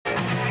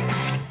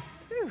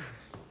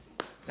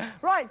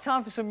Right,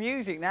 time for some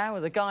music now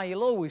with a guy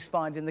you'll always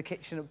find in the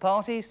kitchen at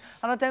parties,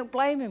 and I don't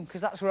blame him,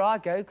 because that's where I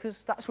go,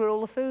 because that's where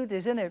all the food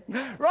is, isn't it?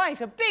 Right,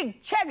 a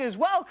big Cheggers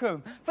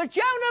welcome for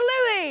Jona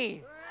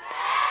Lewie!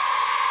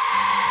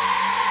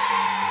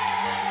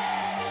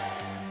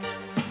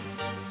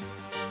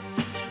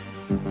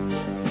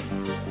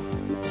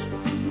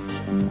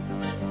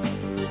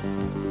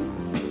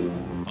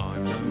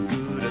 I'm no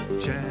good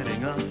at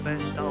chatting up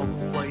and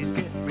always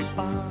get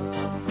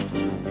rebuffed.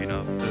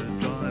 Enough to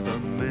drive a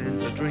man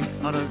to drink,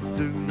 I don't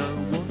do no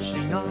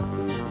washing up.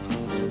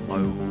 I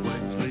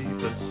always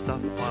leave the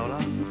stuff piled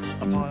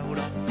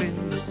up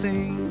in the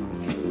sink.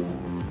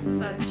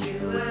 But you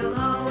will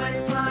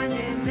always find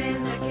him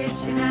in the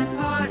kitchen at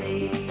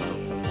parties.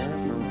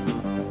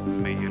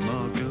 Me and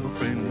my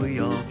girlfriend, we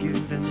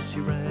argued and she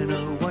ran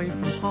away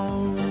from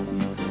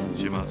home.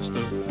 She must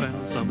have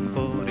found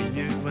somebody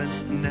new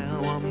and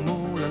now I'm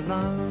all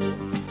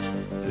alone,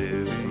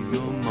 living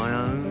on my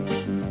own.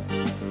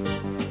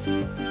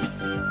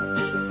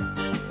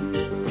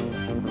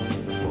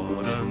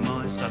 What am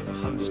I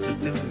supposed to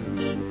do?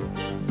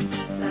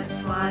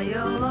 That's why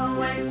you'll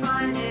always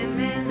find him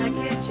in the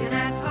kitchen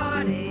at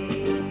parties.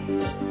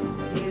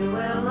 You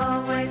will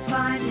always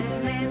find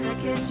him in the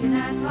kitchen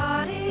at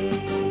parties.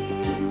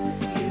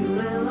 You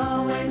will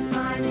always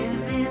find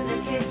him in the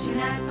kitchen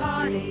at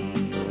parties.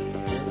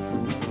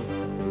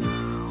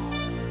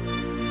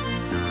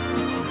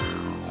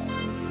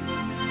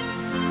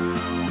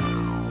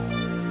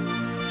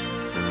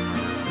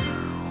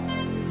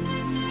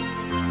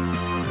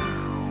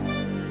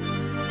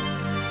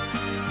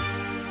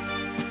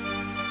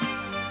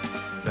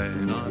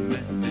 Then I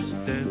met this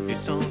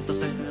debutante, I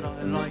said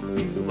I like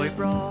you, a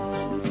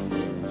bra.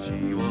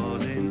 She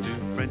was into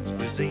French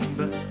cuisine,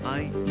 but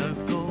ain't no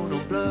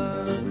cordon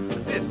bleu.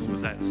 This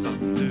was at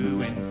some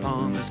do in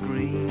Palmer's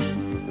Green.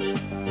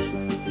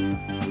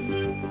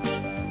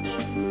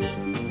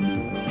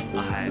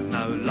 I had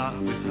no luck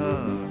with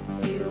her.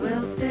 You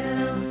will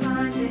still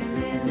find him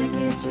in the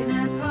kitchen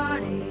at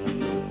parties.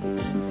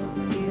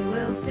 You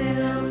will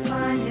still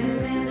find him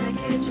in the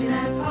kitchen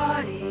at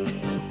parties.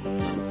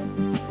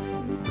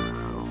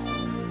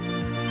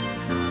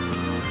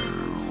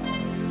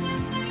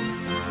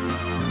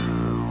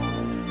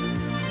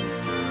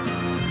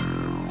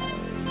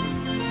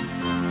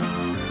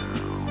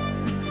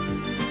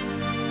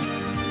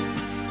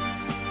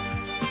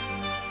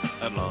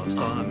 At last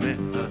I met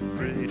a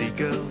pretty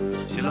girl,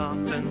 she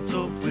laughed and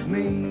talked with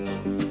me.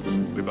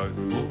 We both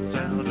walked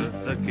out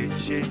of the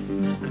kitchen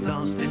and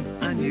danced in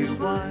a new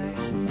way.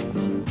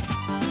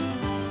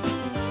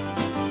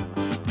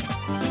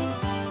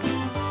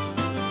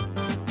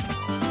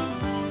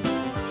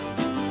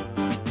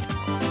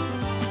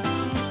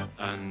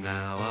 And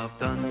now I've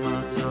done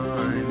my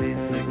time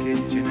in the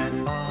kitchen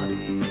at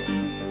parties.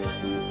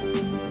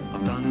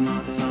 I've done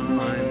my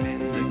time in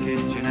the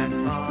kitchen at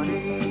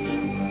parties.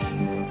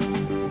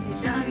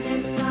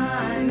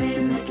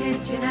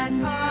 At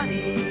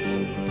parties.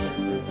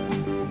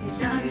 He's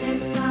done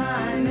his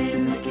time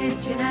in the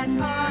kitchen at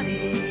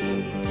parties.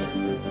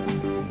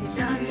 He's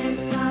done his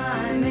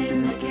time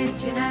in the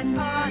kitchen at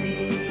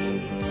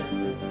parties.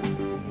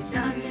 He's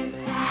done his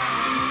time.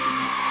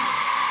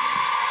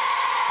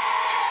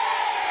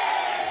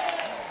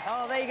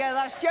 Oh, there you go,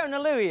 that's Jona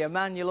Lewie, a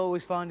man you'll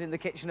always find in the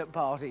kitchen at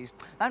parties.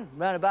 And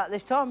round about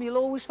this time, you'll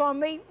always find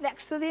me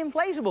next to the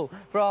inflatable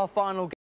for our final game.